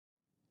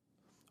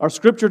Our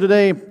scripture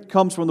today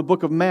comes from the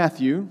book of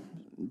Matthew,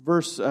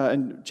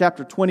 in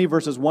chapter 20,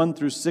 verses 1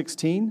 through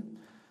 16.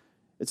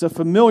 It's a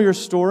familiar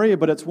story,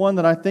 but it's one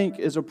that I think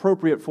is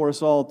appropriate for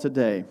us all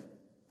today.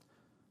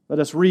 Let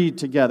us read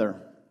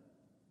together.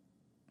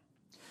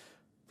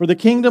 For the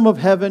kingdom of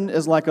heaven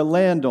is like a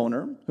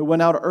landowner who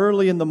went out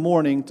early in the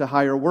morning to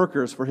hire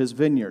workers for his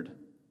vineyard.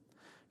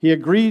 He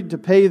agreed to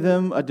pay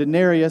them a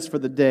denarius for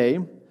the day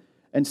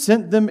and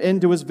sent them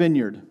into his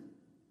vineyard.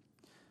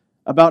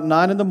 About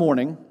 9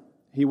 a.m,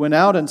 he went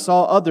out and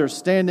saw others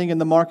standing in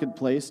the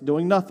marketplace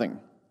doing nothing.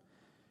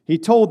 He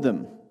told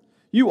them,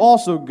 "You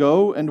also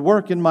go and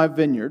work in my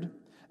vineyard,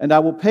 and I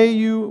will pay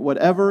you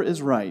whatever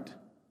is right."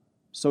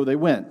 So they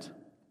went.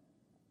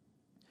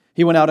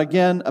 He went out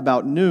again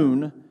about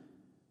noon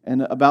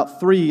and about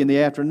 3 in the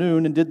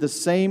afternoon and did the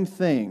same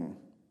thing.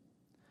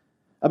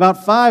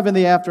 About 5 in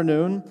the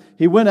afternoon,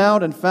 he went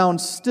out and found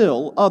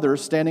still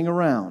others standing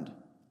around.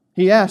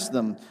 He asked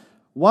them,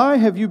 "Why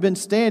have you been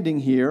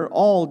standing here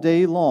all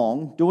day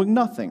long doing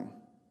nothing?"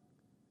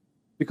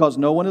 "Because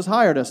no one has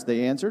hired us,"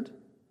 they answered.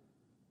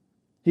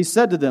 He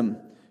said to them,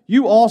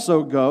 "You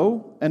also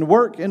go and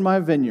work in my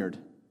vineyard."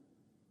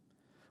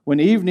 When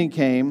evening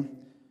came,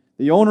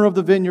 the owner of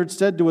the vineyard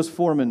said to his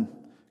foreman,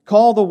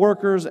 "Call the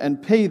workers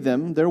and pay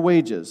them their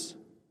wages,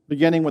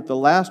 beginning with the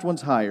last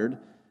ones hired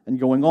and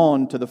going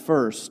on to the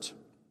first."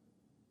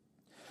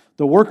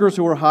 The workers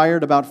who were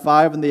hired about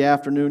 5 in the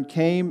afternoon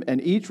came, and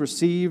each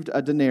received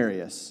a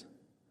denarius.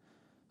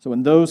 So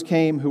when those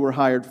came who were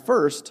hired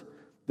first,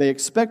 they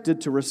expected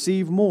to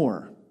receive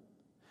more.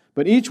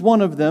 But each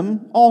one of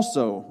them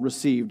also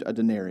received a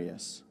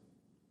denarius.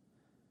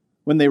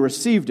 When they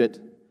received it,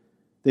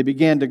 they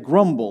began to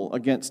grumble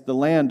against the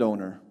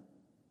landowner.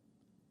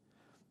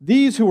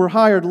 "These who were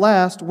hired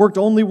last worked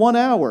only 1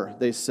 hour,"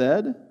 they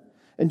said,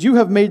 "and you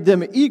have made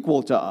them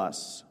equal to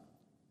us,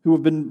 who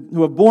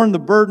have borne the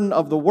burden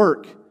of the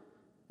work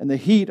and the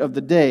heat of the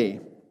day."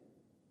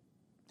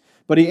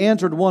 But he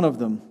answered one of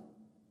them,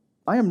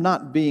 "I am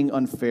not being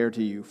unfair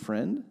to you,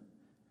 friend.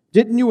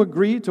 Didn't you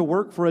agree to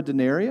work for a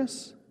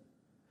denarius?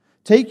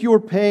 Take your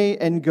pay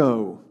and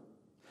go.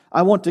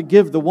 I want to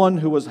give the one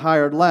who was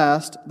hired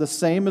last the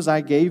same as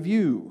I gave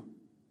you.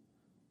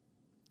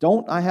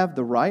 Don't I have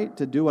the right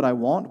to do what I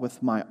want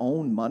with my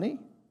own money?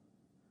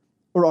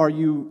 Or are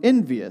you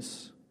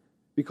envious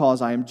because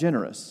I am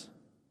generous?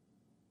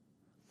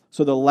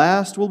 So the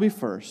last will be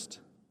first,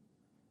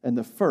 and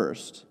the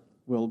first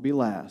will be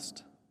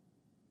last."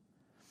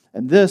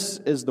 And this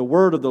is the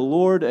word of the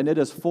Lord, and it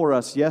is for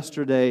us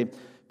yesterday,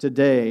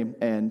 today,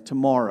 and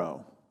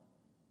tomorrow.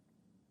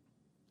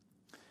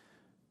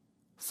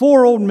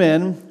 4 old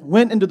men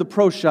went into the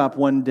pro shop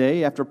one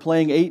day after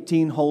playing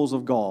 18 holes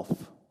of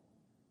golf.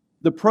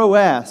 The pro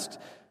asked,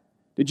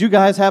 "Did you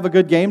guys have a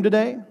good game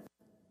today?"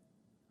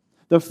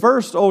 The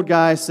first old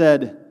guy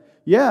said,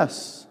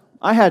 "Yes,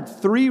 I had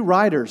 3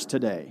 riders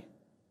today."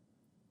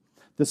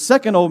 The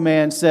second old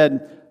man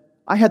said,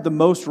 "I had the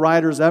most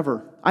riders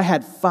ever. I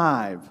had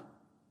 5.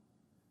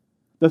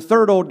 The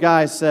third old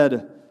guy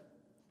said,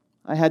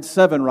 "I had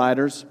 7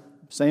 riders,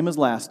 same as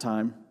last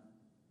time."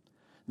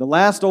 The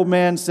last old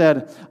man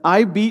said,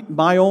 "I beat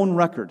my own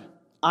record.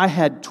 I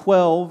had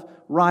 12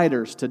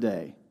 riders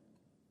today."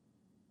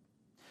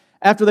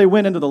 After they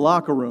went into the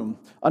locker room,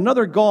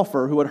 another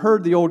golfer who had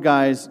heard the old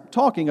guys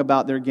talking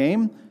about their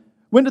game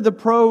went to the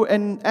pro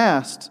and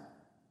asked,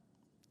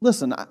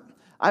 "Listen,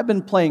 I've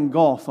been playing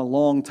golf a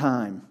long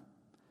time.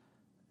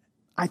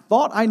 I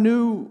thought I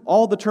knew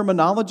all the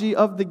terminology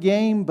of the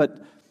game,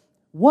 but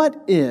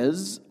what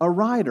is a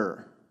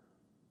rider?"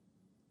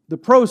 The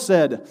pro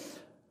said,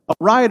 "A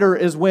rider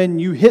is when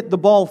you hit the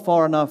ball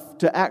far enough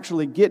to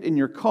actually get in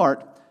your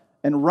cart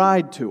and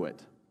ride to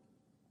it."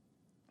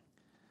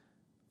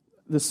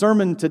 The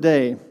sermon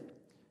today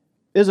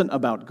isn't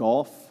about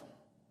golf,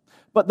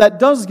 but that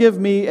does give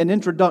me an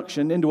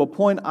introduction into a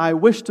point I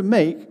wish to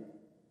make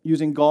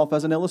using golf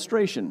as an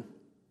illustration.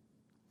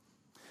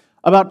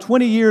 About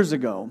 20 years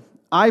ago,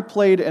 I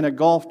played in a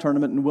golf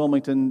tournament in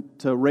Wilmington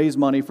to raise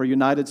money for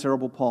United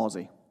Cerebral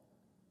Palsy.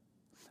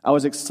 I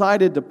was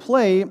excited to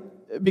play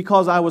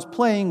because I was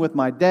playing with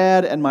my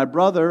dad and my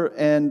brother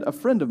and a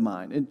friend of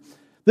mine. And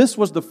this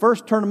was the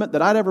first tournament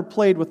that I'd ever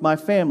played with my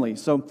family,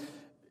 so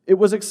it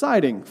was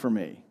exciting for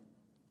me.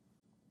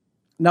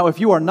 Now, if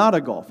you are not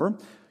a golfer,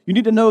 you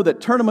need to know that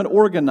tournament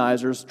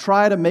organizers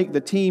try to make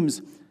the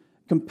teams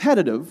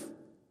competitive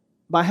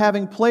by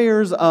having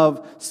players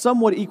of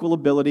somewhat equal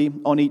ability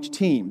on each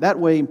team. That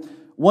way,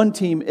 one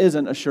team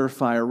isn't a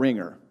surefire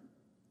ringer.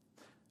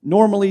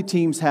 Normally,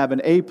 teams have an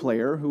A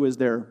player who is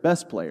their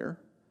best player.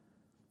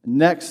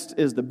 Next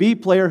is the B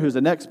player who's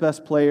the next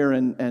best player,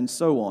 and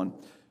so on.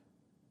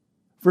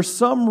 For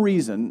some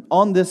reason,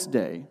 on this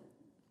day,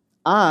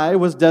 I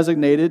was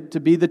designated to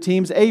be the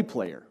team's A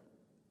player,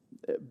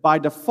 by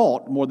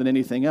default more than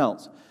anything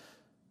else.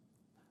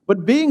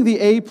 But being the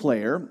A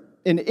player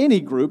in any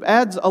group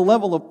adds a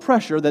level of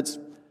pressure that's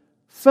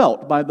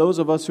felt by those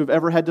of us who've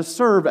ever had to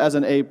serve as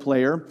an A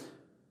player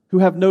who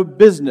have no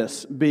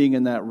business being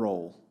in that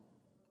role.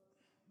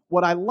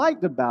 What I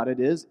liked about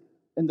it is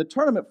in the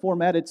tournament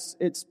format,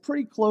 it's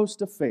pretty close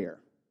to fair.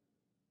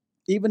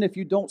 Even if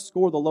you don't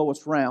score the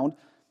lowest round,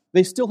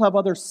 they still have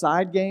other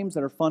side games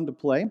that are fun to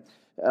play.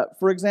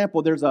 For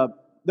example,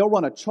 they'll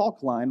run a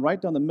chalk line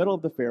right down the middle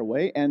of the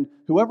fairway, and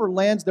whoever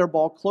lands their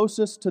ball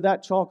closest to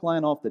that chalk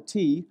line off the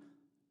tee,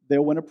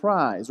 they'll win a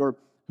prize. Or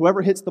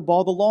whoever hits the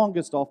ball the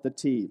longest off the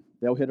tee,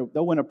 they'll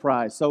win a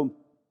prize. So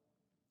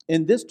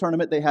in this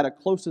tournament, they had a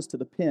closest to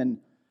the pin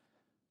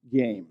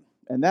game,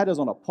 and that is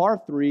on a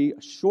par 3,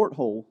 a short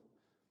hole.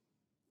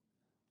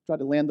 Try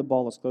to land the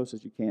ball as close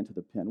as you can to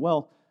the pin.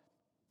 Well,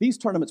 these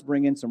tournaments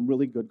bring in some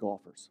really good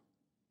golfers.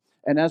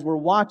 And as we're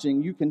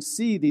watching, you can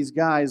see these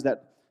guys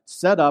that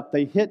set up,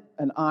 they hit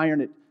an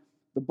iron,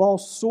 the ball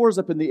soars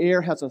up in the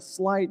air, has a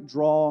slight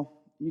draw.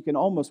 You can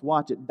almost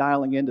watch it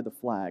dialing into the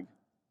flag.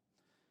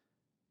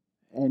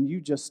 And you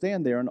just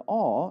stand there in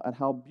awe at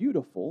how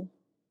beautiful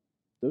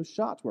those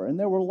shots were. And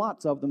there were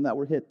lots of them that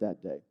were hit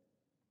that day.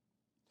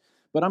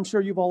 But I'm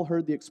sure you've all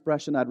heard the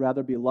expression, I'd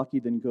rather be lucky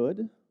than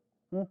good.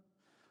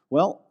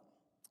 Well,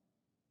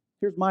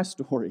 here's my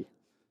story.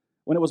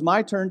 When it was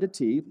my turn to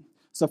tee,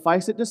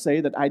 suffice it to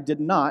say that I did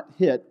not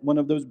hit one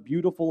of those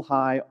beautiful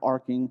high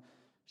arcing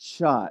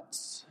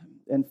shots.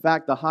 In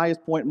fact, the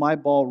highest point my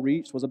ball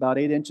reached was about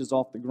 8 inches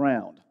off the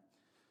ground.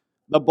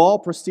 The ball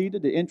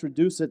proceeded to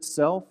introduce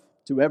itself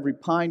to every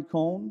pine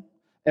cone,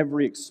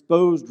 every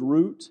exposed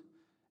root,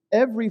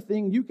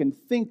 everything you can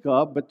think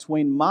of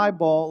between my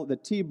ball, the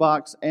tee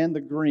box, and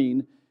the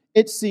green,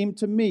 it seemed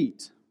to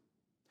meet.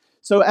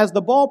 So as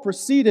the ball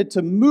proceeded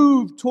to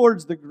move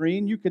towards the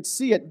green, you could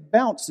see it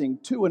bouncing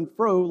to and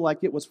fro like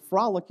it was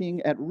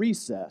frolicking at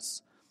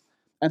recess.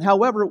 And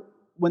however,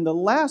 when the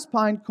last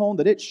pine cone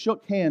that it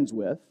shook hands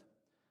with,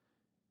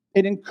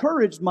 it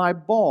encouraged my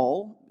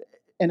ball,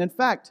 and in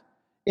fact,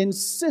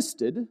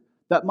 insisted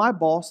that my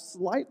ball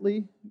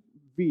slightly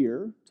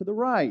veer to the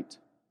right.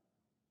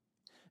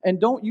 And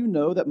don't you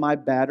know that my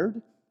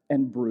battered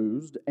and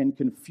bruised and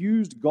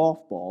confused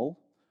golf ball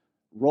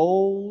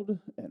rolled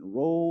and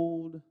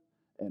rolled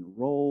and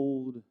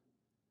rolled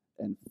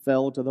and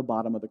fell to the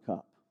bottom of the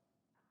cup.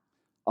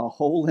 A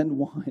hole in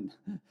one.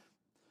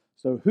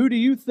 So who do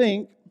you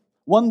think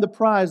won the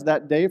prize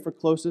that day for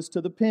closest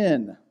to the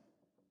pin?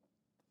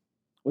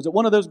 Was it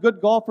one of those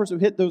good golfers who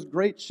hit those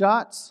great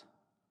shots?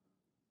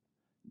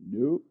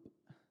 Nope.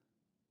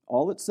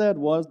 All it said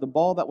was the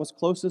ball that was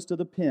closest to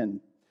the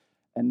pin.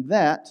 And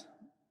that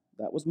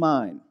was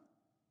mine.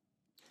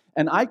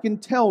 And I can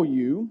tell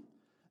you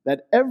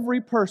that every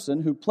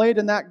person who played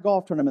in that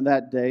golf tournament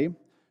that day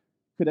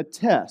could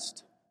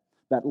attest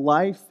that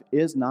life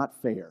is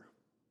not fair.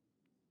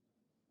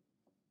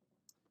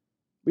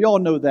 We all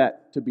know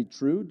that to be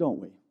true, don't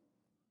we?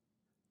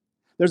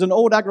 There's an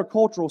old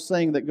agricultural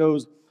saying that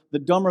goes, the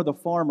dumber the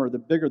farmer, the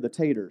bigger the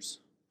taters.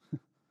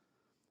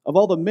 Of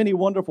all the many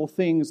wonderful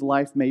things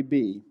life may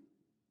be,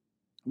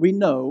 we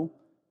know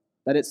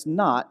that it's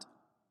not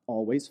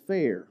always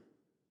fair.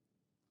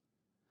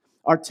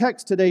 Our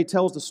text today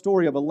tells the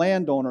story of a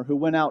landowner who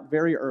went out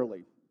very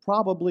early,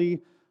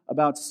 probably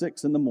about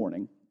 6 in the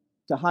morning,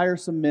 to hire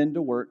some men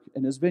to work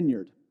in his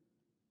vineyard.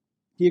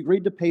 He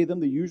agreed to pay them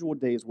the usual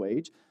day's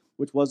wage,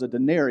 which was a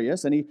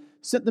denarius, and he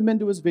sent them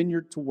into his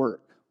vineyard to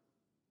work.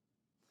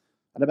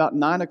 At about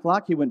 9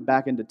 o'clock, he went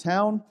back into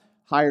town,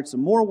 hired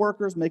some more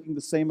workers, making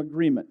the same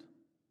agreement.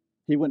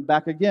 He went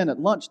back again at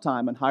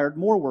lunchtime and hired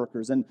more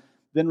workers, and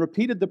then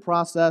repeated the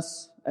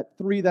process at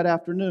 3 that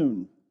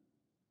afternoon.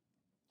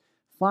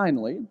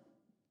 Finally,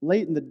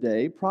 late in the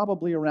day,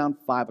 probably around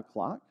 5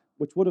 o'clock,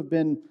 which would have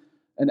been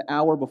an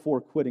hour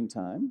before quitting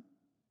time,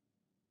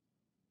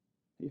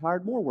 he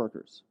hired more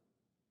workers.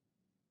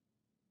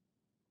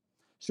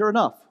 Sure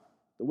enough,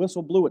 the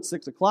whistle blew at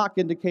 6 o'clock,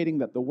 indicating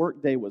that the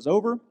workday was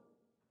over.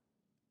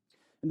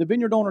 And the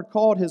vineyard owner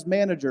called his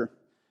manager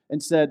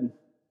and said,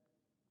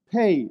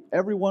 "Pay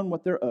everyone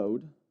what they're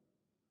owed,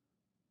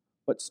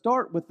 but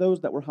start with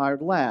those that were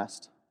hired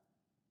last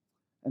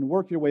and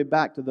work your way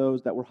back to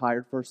those that were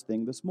hired first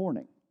thing this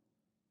morning."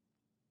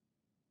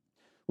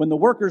 When the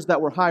workers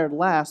that were hired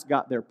last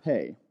got their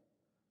pay,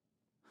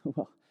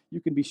 well, you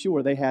can be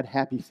sure they had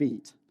happy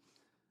feet.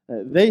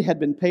 They had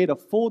been paid a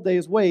full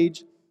day's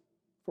wage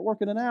for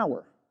working an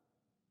hour.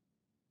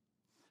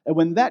 And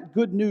when that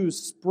good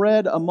news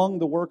spread among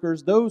the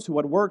workers, those who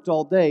had worked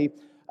all day,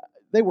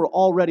 they were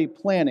already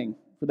planning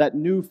for that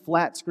new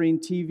flat-screen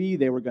TV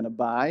they were going to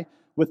buy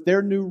with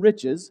their new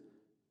riches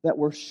that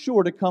were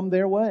sure to come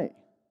their way.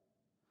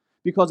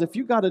 Because if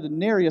you got a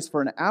denarius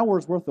for an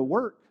hour's worth of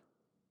work,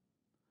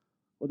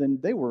 well, then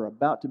they were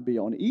about to be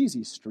on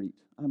easy street.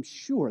 I'm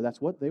sure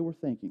that's what they were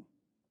thinking.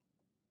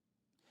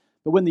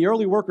 But when the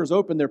early workers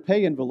opened their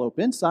pay envelope,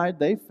 inside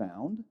they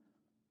found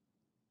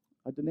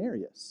a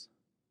denarius.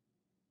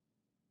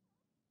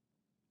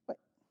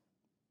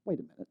 Wait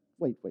a minute.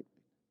 Wait.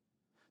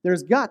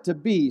 There's got to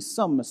be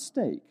some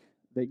mistake,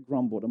 they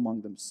grumbled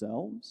among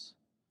themselves.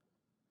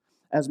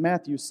 As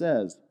Matthew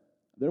says,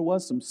 there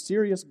was some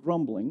serious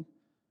grumbling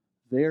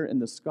there in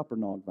the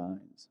scuppernong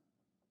vines.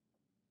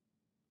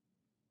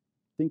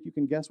 Think you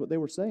can guess what they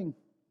were saying?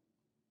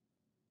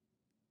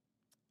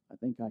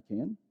 think I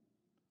can.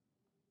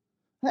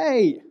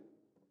 Hey,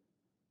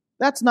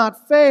 that's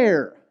not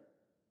fair.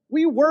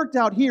 We worked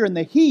out here in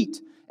the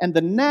heat and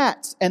the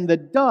gnats and the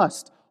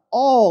dust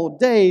all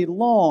day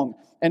long,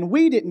 and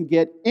we didn't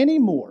get any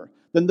more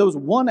than those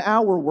 1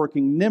 hour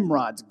working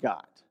Nimrods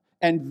got.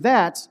 And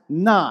that's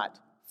not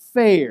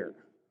fair.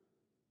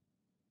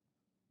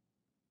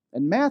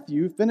 And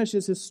Matthew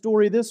finishes his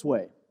story this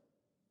way.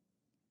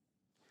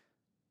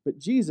 But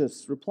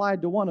Jesus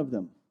replied to one of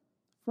them,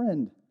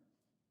 "Friend,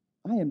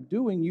 I am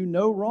doing you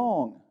no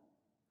wrong.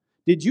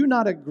 Did you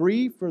not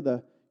agree for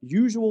the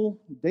usual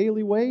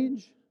daily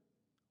wage?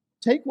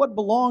 Take what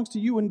belongs to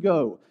you and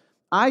go.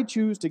 I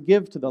choose to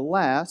give to the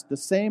last the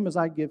same as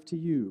I give to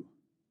you.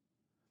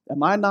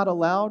 Am I not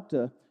allowed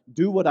to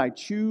do what I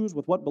choose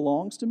with what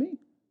belongs to me?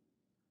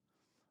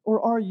 Or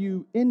are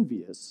you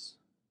envious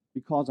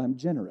because I'm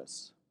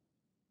generous?"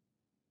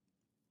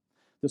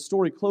 The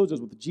story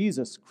closes with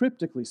Jesus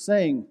cryptically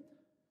saying,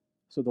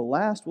 "So the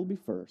last will be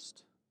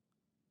first,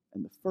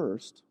 and the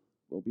first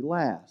will be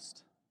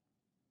last."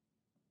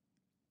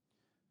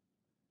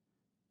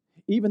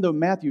 Even though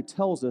Matthew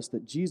tells us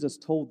that Jesus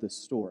told this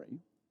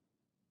story,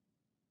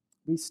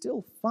 we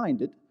still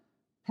find it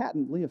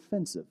patently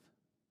offensive.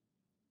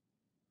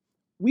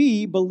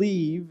 We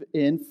believe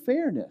in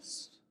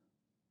fairness.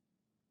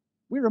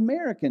 We're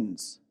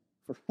Americans,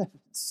 for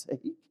heaven's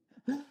sake.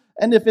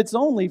 And if it's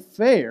only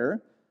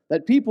fair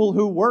that people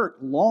who work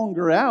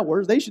longer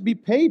hours, they should be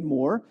paid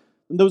more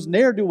than those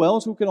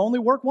ne'er-do-wells who can only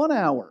work 1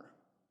 hour.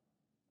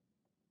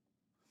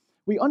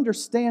 We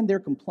understand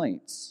their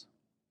complaints.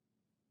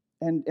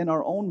 And in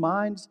our own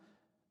minds,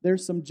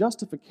 there's some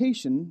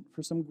justification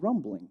for some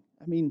grumbling.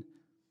 I mean,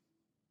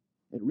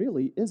 it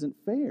really isn't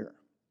fair.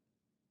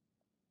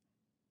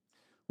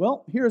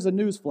 Well, here's a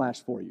news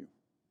flash for you.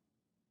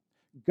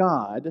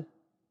 God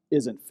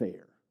isn't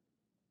fair.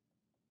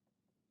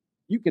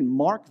 You can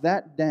mark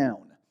that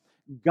down.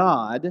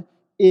 God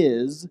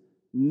is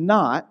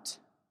not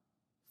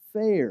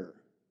fair.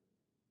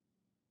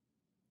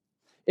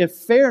 If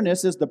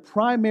fairness is the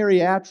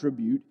primary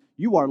attribute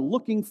you are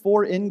looking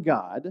for in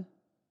God,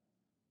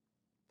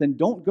 then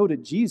don't go to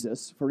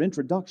Jesus for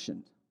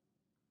introduction.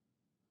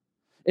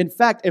 In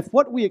fact, if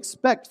what we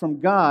expect from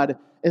God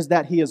is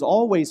that He is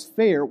always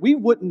fair, we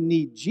wouldn't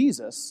need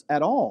Jesus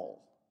at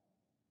all.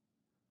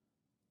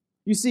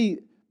 You see,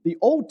 the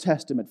Old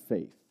Testament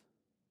faith,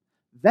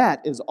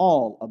 that is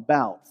all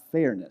about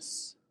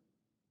fairness.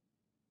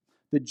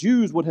 The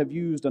Jews would have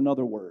used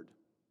another word,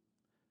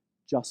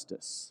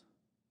 justice.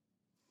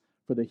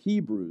 For the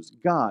Hebrews,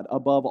 God,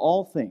 above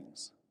all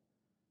things,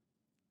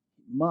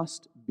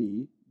 must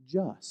be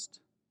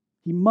just.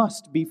 He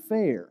must be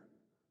fair.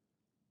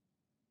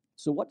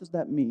 So what does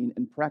that mean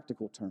in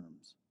practical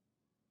terms?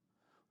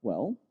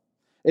 Well,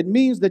 it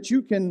means that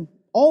you can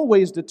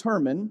always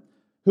determine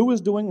who is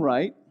doing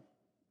right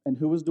and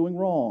who is doing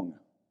wrong.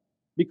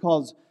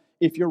 Because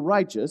if you're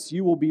righteous,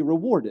 you will be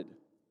rewarded.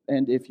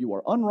 And if you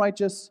are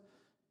unrighteous,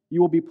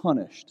 you will be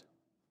punished.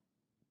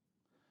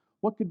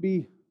 What could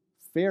be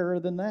fairer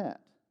than that?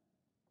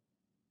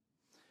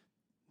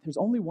 There's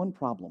only one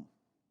problem.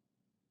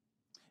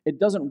 It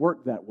doesn't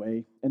work that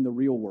way in the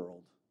real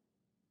world.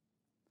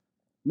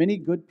 Many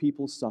good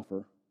people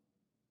suffer.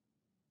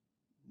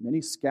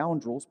 Many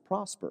scoundrels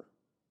prosper.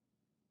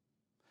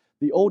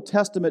 The Old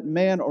Testament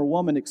man or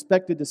woman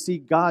expected to see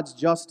God's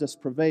justice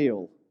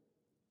prevail.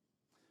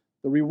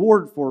 The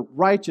reward for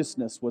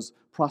righteousness was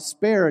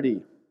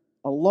prosperity,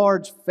 a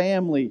large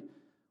family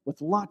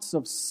with lots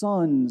of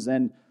sons,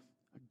 and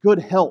good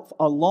health,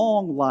 a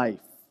long life.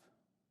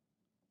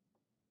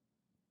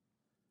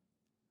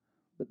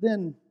 But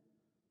then,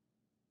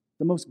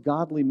 the most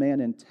godly man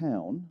in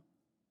town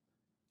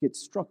gets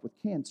struck with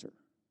cancer.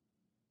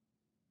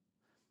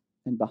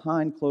 And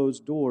behind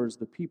closed doors,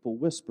 the people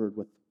whispered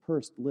with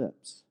pursed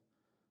lips,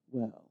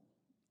 "Well,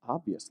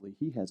 obviously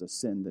he has a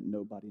sin that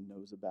nobody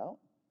knows about.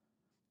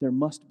 There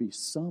must be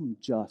some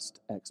just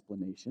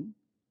explanation."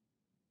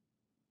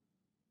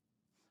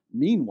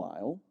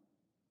 Meanwhile,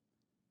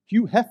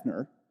 Hugh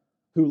Hefner,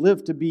 who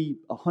lived to be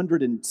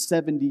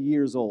 170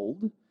 years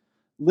old,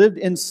 lived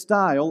in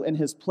style in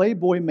his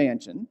Playboy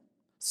mansion,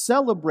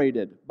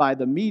 celebrated by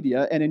the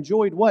media, and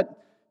enjoyed what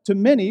to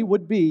many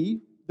would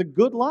be the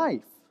good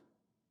life.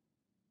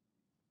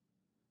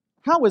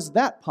 How is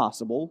that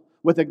possible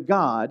with a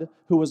God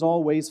who is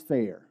always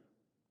fair?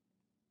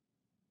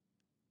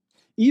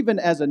 Even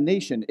as a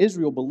nation,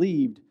 Israel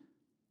believed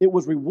it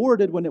was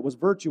rewarded when it was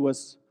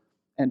virtuous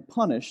and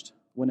punished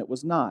when it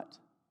was not.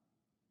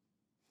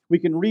 We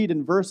can read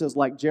in verses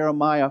like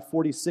Jeremiah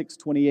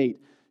 46:28,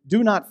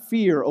 "Do not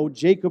fear, O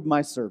Jacob,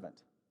 my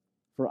servant,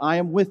 for I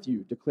am with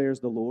you, declares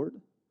the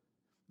Lord.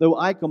 Though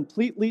I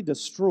completely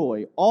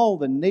destroy all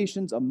the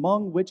nations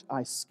among which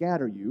I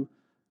scatter you,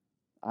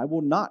 I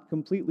will not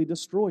completely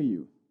destroy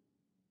you.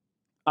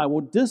 I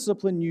will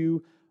discipline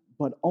you,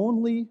 but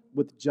only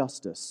with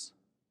justice.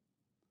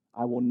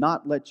 I will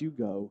not let you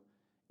go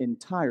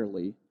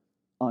entirely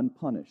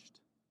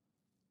unpunished."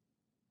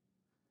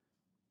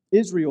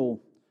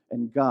 Israel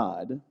and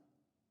God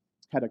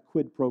had a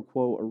quid pro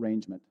quo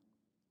arrangement.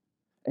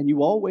 and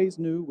you always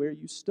knew where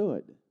you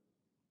stood.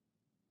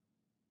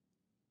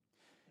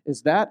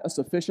 Is that a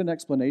sufficient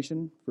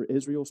explanation for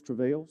Israel's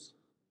travails?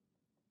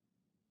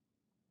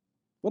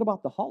 What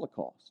about the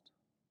Holocaust?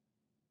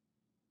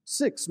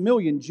 6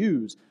 million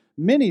Jews,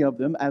 many of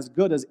them as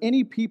good as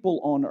any people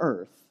on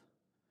earth,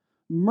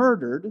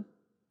 murdered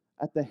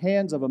at the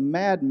hands of a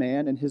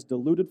madman and his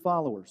deluded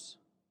followers.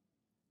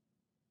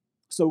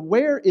 So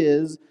where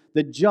is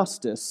the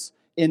justice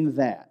in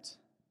that?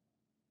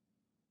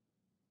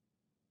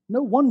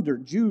 No wonder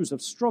Jews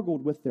have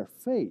struggled with their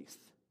faith.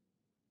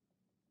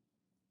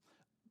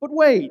 But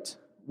wait,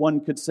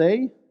 one could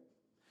say,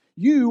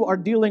 you are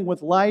dealing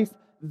with life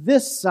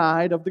this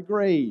side of the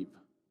grave.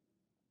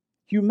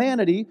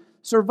 Humanity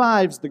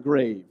survives the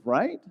grave,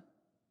 right?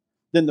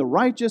 Then the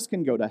righteous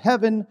can go to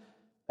heaven,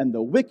 and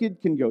the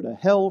wicked can go to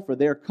hell for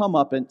their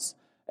comeuppance,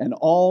 and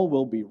all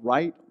will be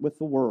right with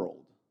the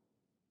world.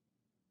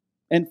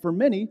 And for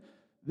many,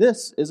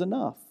 this is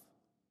enough.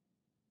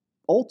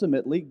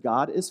 Ultimately,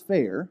 God is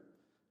fair.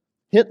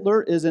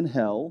 Hitler is in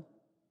hell.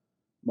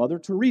 Mother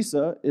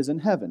Teresa is in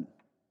heaven.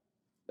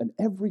 And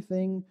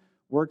everything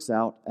works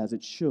out as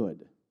it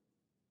should.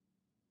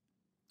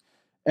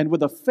 And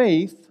with a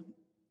faith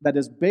that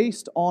is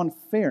based on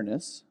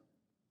fairness,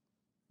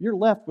 you're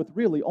left with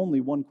really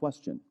only one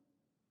question.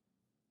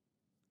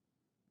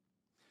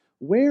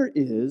 Where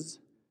is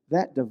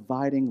that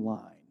dividing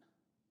line?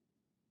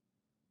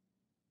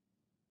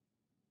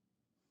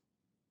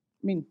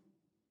 I mean,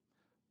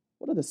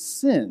 what are the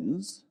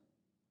sins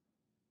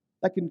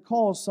that can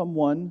cause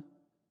someone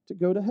to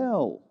go to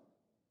hell?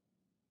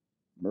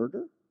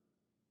 Murder?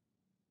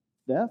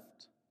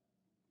 Theft?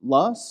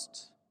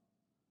 Lust?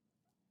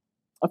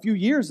 A few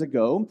years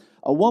ago,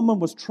 a woman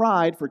was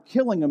tried for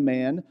killing a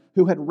man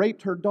who had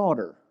raped her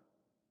daughter.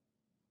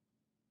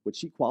 Would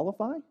she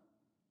qualify?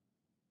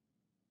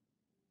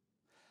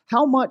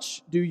 How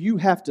much do you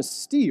have to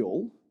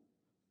steal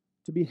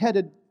to be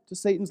headed to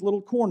Satan's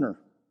little corner?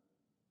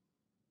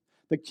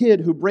 The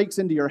kid who breaks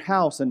into your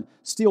house and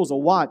steals a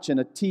watch and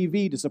a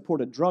TV to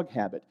support a drug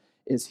habit,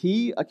 is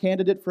he a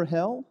candidate for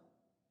hell?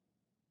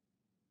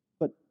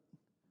 But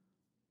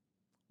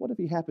what if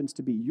he happens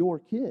to be your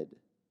kid?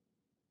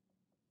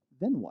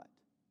 Then what?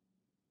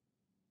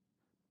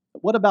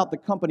 What about the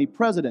company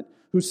president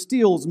who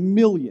steals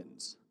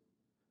millions,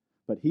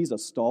 but he's a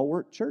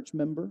stalwart church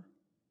member?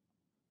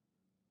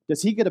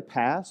 Does he get a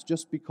pass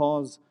just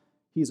because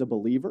he's a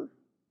believer?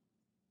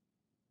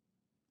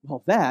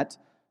 Well, that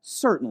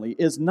certainly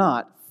is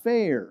not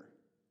fair.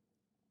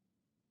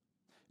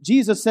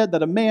 Jesus said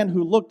that a man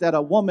who looked at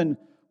a woman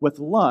with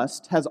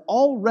lust has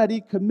already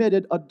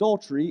committed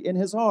adultery in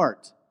his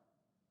heart.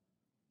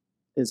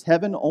 Is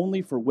heaven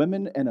only for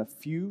women and a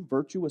few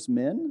virtuous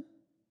men?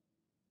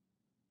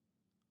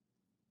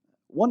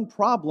 One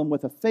problem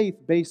with a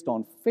faith based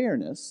on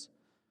fairness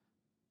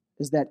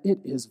is that it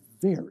is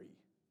very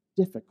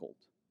difficult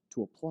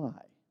to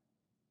apply.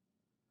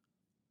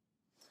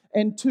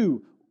 And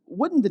two,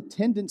 wouldn't the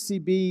tendency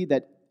be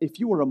that if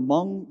you were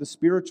among the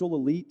spiritual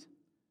elite,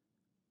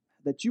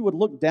 that you would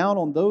look down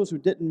on those who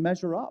didn't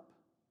measure up?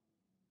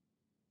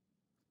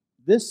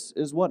 This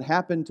is what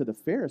happened to the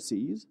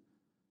Pharisees,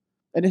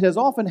 and it has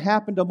often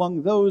happened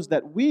among those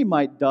that we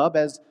might dub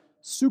as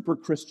super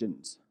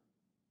Christians.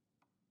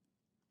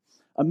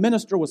 A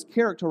minister was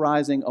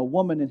characterizing a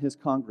woman in his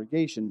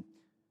congregation.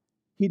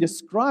 He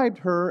described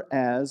her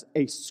as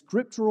a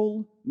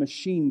scriptural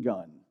machine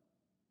gun.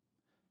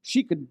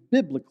 She could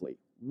biblically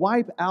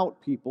wipe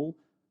out people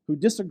who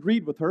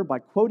disagreed with her by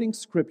quoting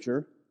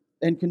scripture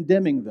and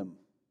condemning them.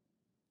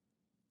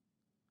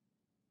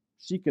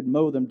 She could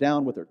mow them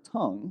down with her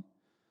tongue,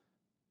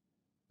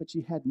 but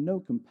she had no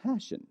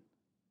compassion.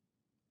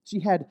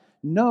 She had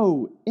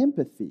no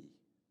empathy.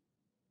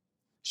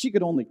 She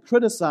could only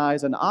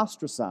criticize and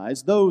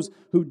ostracize those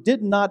who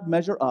did not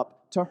measure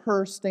up to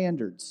her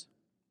standards.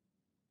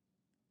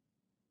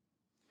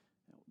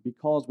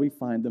 Because we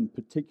find them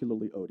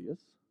particularly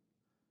odious,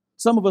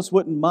 some of us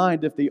wouldn't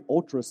mind if the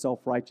ultra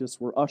self-righteous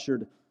were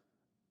ushered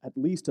at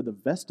least to the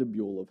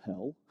vestibule of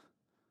hell.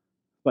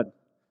 But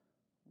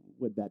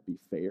would that be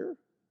fair?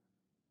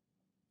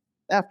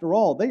 After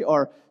all, they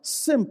are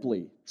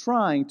simply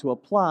trying to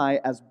apply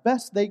as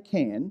best they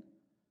can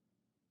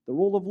the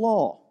rule of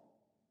law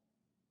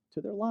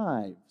to their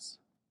lives.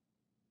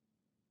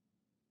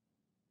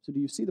 So do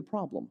you see the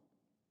problem?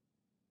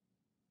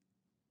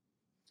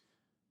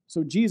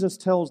 So Jesus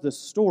tells this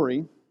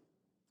story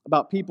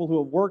about people who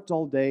have worked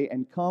all day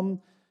and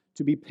come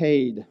to be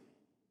paid.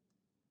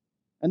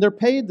 And they're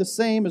paid the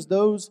same as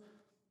those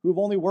who have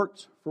only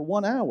worked for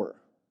 1 hour.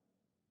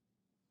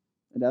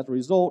 And as a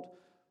result,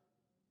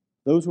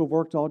 those who have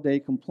worked all day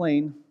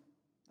complain,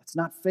 that's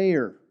not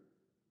fair.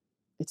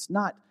 It's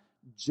not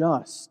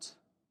just.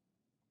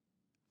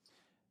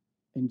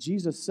 And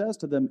Jesus says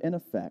to them, in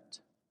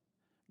effect,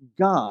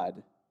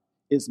 God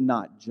is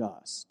not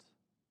just.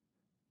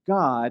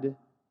 God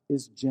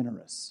is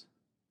generous.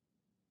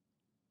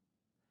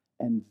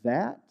 And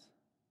that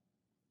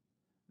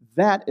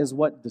is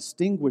what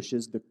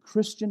distinguishes the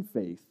Christian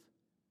faith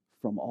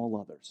from all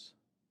others.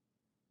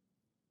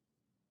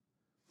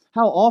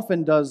 How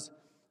often does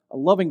a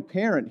loving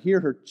parent hear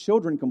her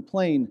children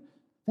complain,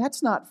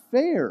 "That's not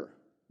fair,"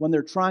 when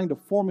they're trying to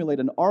formulate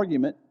an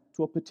argument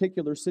to a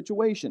particular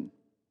situation?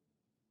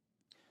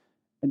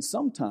 And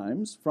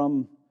sometimes,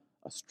 from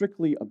a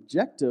strictly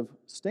objective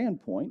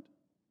standpoint,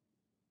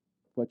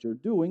 what you're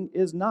doing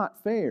is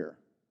not fair.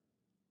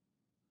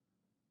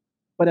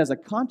 But as a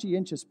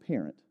conscientious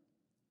parent,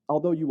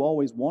 although you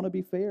always want to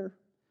be fair,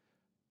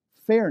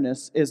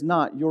 fairness is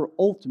not your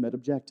ultimate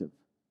objective.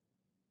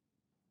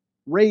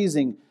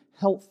 Raising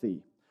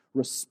healthy,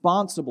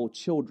 responsible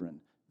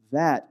children,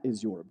 that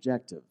is your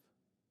objective.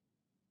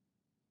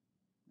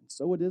 And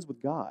so it is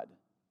with God.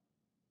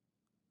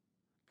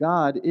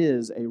 God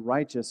is a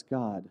righteous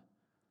God.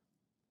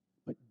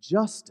 But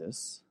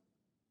justice,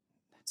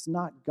 that's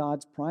not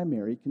God's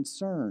primary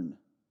concern.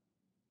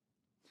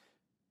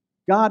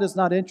 God is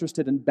not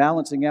interested in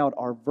balancing out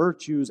our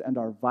virtues and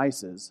our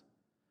vices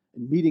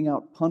and meting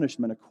out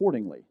punishment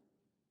accordingly.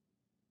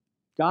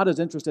 God is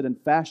interested in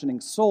fashioning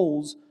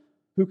souls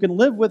who can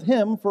live with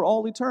Him for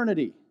all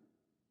eternity.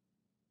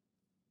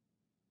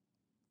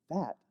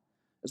 That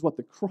is what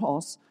the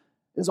cross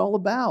is all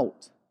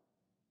about.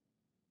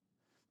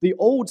 The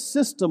old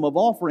system of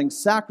offering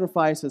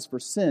sacrifices for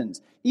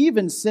sins,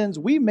 even sins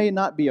we may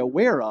not be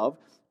aware of,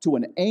 to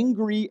an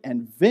angry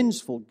and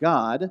vengeful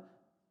God,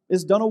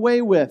 is done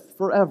away with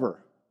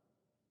forever.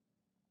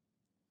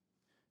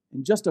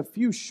 In just a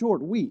few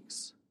short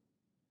weeks,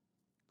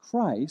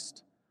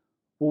 Christ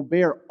will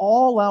bear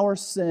all our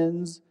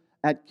sins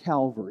at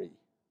Calvary.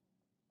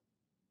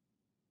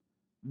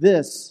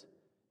 This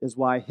is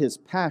why His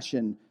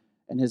passion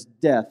and His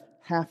death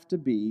have to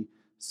be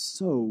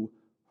so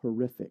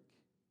horrific.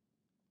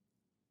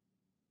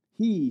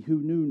 He who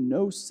knew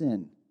no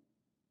sin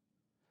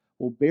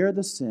will bear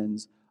the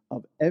sins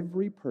of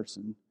every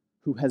person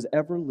who has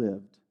ever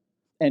lived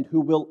and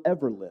who will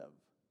ever live.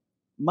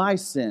 My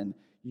sin,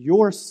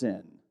 your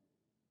sin,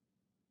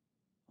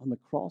 on the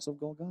cross of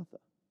Golgotha.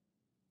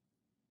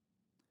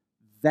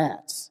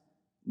 That's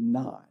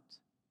not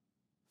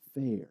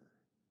fair.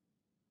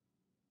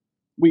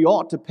 We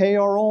ought to pay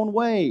our own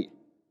way.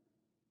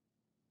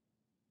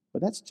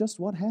 But that's just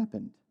what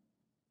happened.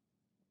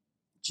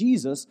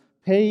 Jesus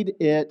paid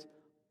it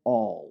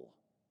all.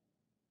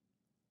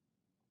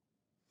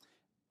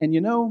 And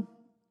you know,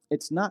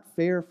 it's not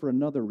fair for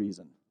another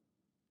reason.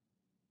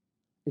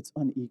 It's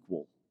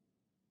unequal.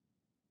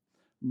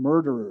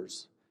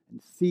 Murderers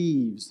and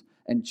thieves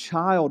and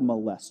child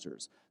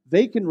molesters,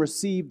 they can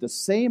receive the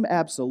same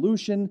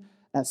absolution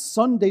as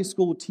Sunday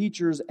school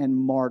teachers and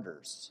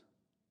martyrs.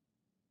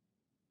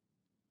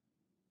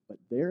 But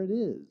there it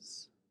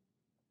is.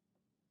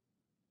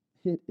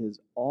 It is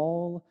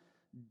all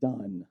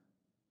done.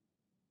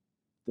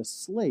 The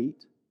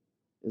slate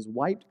is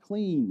wiped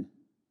clean.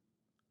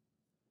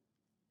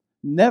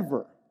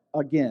 Never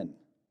again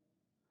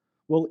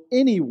will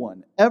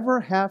anyone ever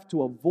have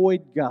to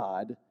avoid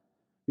God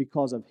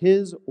because of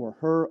his or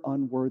her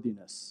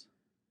unworthiness.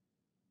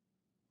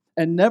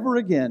 And never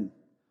again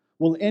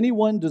will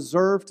anyone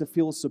deserve to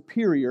feel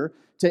superior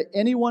to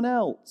anyone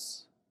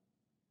else.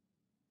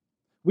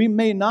 We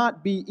may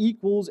not be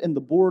equals in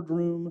the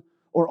boardroom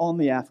or on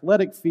the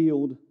athletic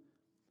field,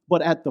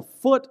 but at the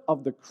foot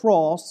of the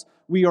cross,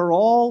 we are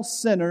all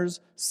sinners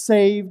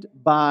saved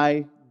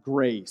by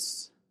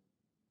grace.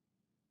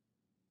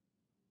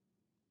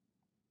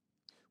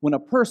 When a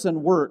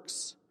person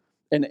works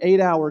an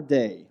 8-hour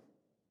day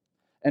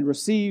and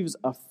receives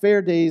a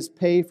fair day's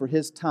pay for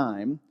his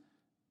time,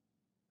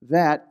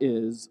 that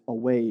is a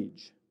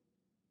wage.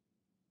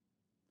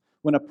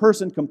 When a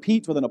person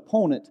competes with an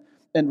opponent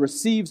and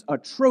receives a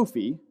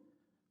trophy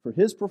for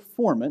his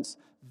performance,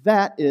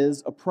 that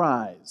is a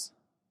prize.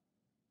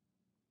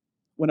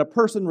 When a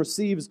person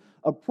receives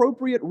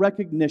appropriate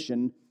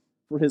recognition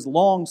for his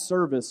long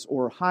service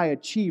or high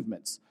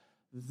achievements,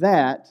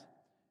 that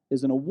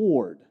is an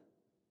award.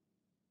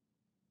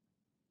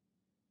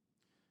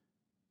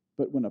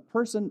 But when a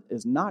person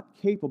is not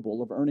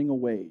capable of earning a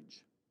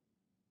wage,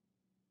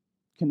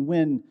 can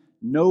win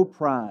no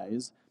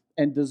prize,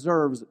 and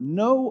deserves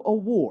no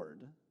award,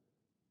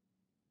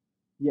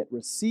 yet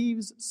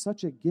receives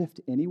such a gift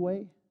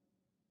anyway,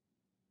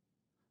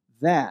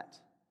 that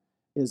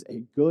is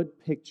a good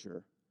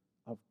picture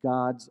of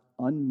God's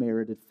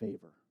unmerited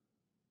favor.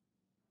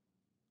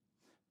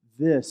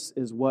 This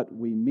is what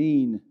we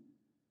mean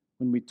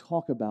when we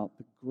talk about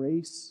the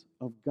grace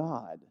of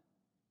God.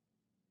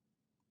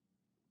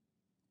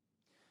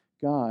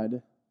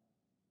 God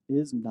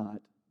is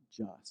not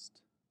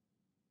just.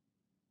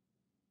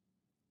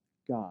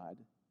 God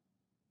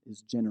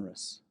is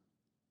generous.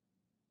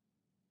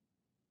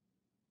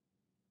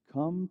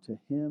 Come to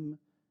Him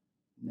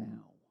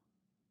now.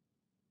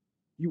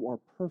 You are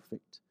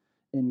perfect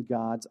in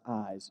God's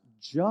eyes,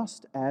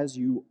 just as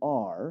you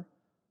are,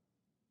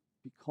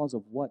 because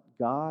of what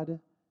God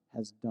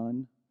has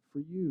done for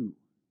you.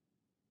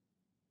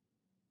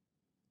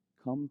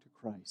 Come to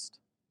Christ.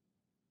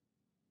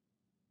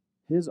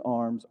 His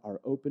arms are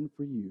open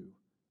for you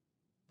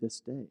this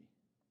day.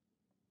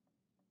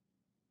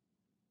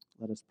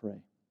 Let us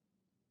pray.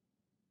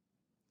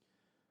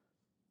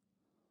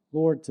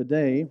 Lord,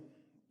 today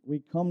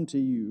we come to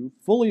you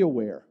fully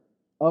aware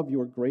of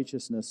your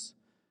graciousness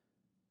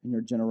and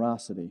your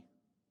generosity,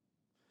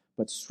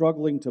 but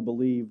struggling to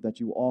believe that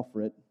you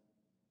offer it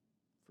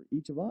for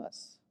each of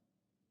us.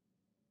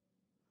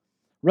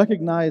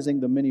 Recognizing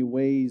the many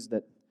ways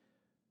that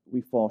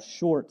we fall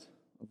short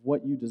of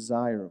what you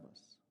desire of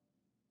us,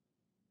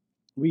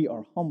 we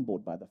are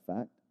humbled by the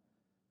fact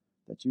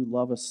that you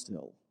love us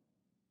still.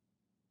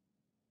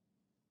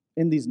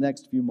 In these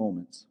next few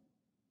moments,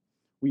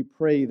 we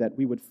pray that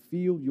we would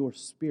feel your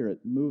Spirit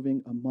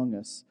moving among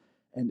us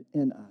and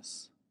in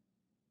us.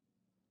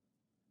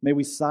 May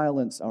we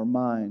silence our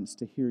minds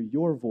to hear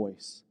your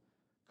voice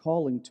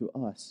calling to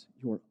us,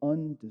 your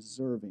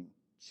undeserving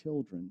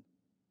children.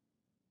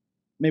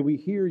 May we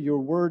hear your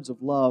words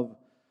of love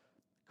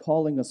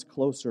calling us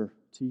closer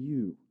to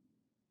you.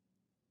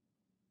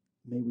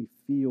 May we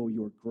feel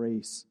your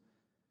grace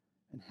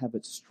and have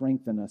it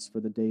strengthen us for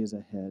the days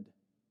ahead.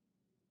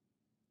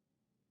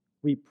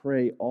 We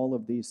pray all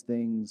of these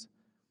things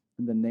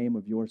in the name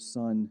of your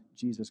Son,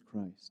 Jesus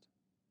Christ.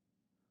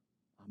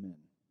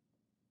 Amen.